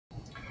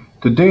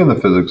Today in the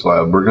physics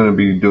lab, we're going to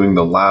be doing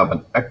the lab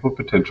on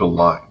equipotential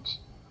lines.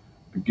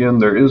 Again,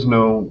 there is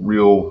no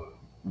real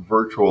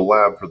virtual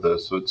lab for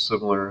this, so it's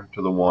similar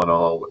to the one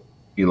on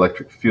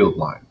electric field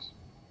lines.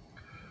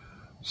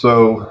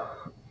 So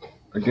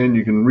again,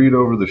 you can read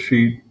over the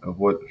sheet of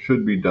what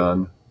should be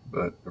done,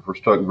 but if we're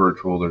stuck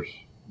virtual, there's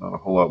not a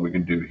whole lot we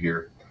can do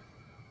here.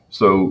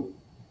 So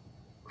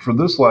for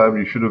this lab,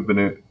 you should have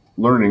been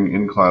learning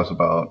in class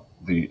about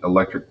the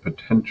electric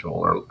potential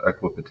or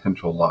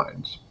equipotential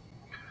lines.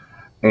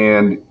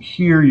 And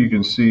here you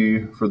can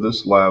see for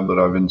this lab that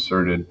I've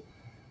inserted,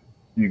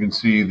 you can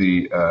see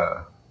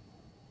the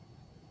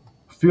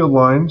field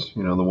lines,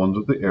 the ones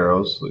with the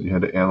arrows that you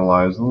had to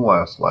analyze in the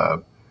last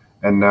lab.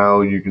 And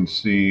now you can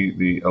see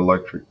the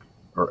electric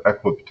or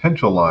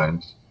equipotential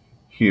lines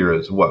here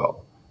as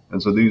well. And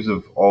so these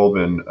have all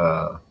been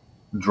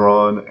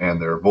drawn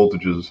and their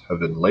voltages have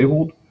been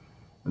labeled.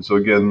 And so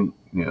again,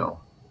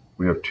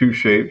 we have two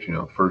shapes,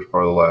 first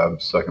part of the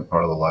lab, second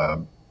part of the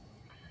lab.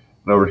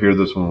 And over here,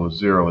 this one was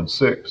 0 and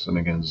 6, and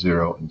again,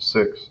 0 and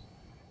 6.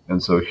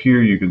 And so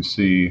here you can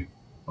see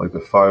like the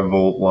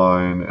 5-volt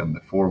line and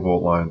the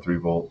 4-volt line,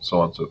 3-volt, so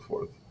on and so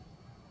forth.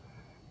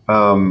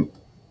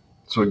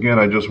 So again,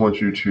 I just want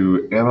you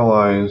to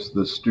analyze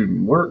the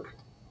student work.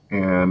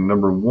 And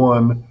number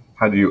one,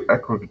 how do your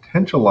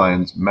equipotential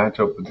lines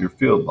match up with your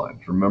field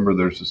lines? Remember,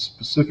 there's a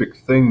specific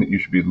thing that you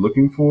should be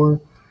looking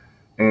for.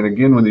 And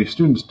again, when these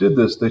students did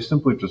this, they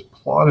simply just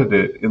plotted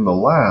it in the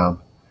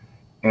lab.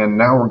 And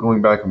now we're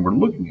going back and we're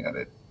looking at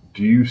it.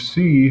 Do you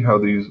see how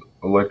these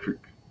electric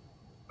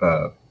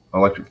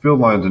field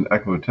lines and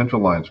equipotential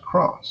lines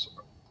cross?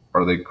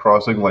 Are they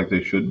crossing like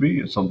they should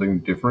be? Is something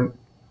different?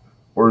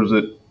 Or is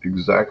it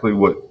exactly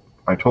what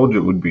I told you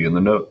it would be in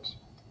the notes?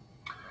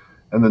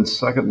 And then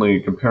secondly,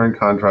 compare and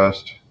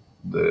contrast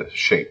the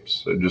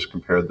shapes. So just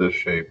compare this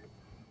shape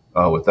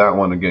with that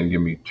one. Again,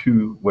 give me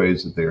two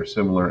ways that they are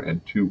similar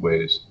and two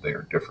ways they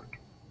are different.